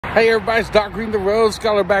Hey everybody, it's Doc Green, the Road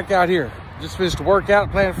Scholar, back out here. Just finished a workout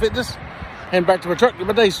at Planet Fitness and back to my truck to get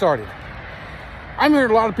my day started. I'm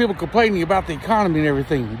hearing a lot of people complaining about the economy and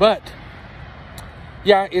everything, but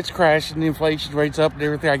yeah, it's crashing, the inflation rate's up and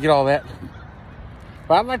everything, I get all that.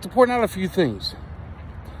 But I'd like to point out a few things.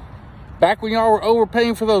 Back when y'all were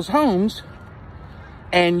overpaying for those homes,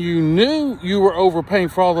 and you knew you were overpaying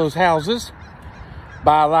for all those houses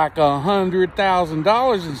by like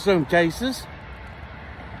 $100,000 in some cases,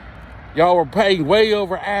 y'all were paying way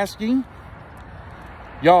over asking.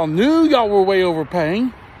 Y'all knew y'all were way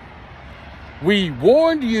overpaying. We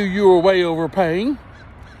warned you you were way overpaying,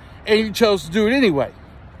 and you chose to do it anyway.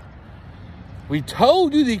 We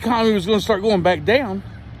told you the economy was going to start going back down.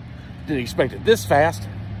 Didn't expect it this fast,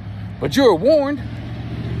 but you were warned.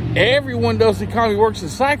 Everyone knows the economy works in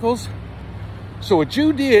cycles. So what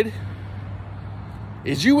you did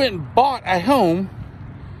is you went and bought a home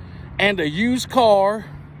and a used car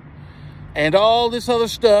and all this other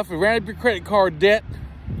stuff, and ran up your credit card debt,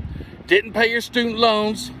 didn't pay your student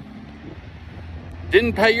loans,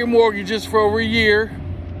 didn't pay your mortgages for over a year,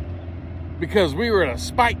 because we were in a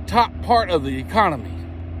spike top part of the economy.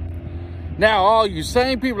 Now all you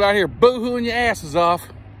same people out here boo-hooing your asses off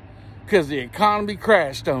because the economy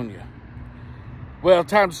crashed on you. Well,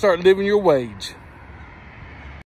 time to start living your wage.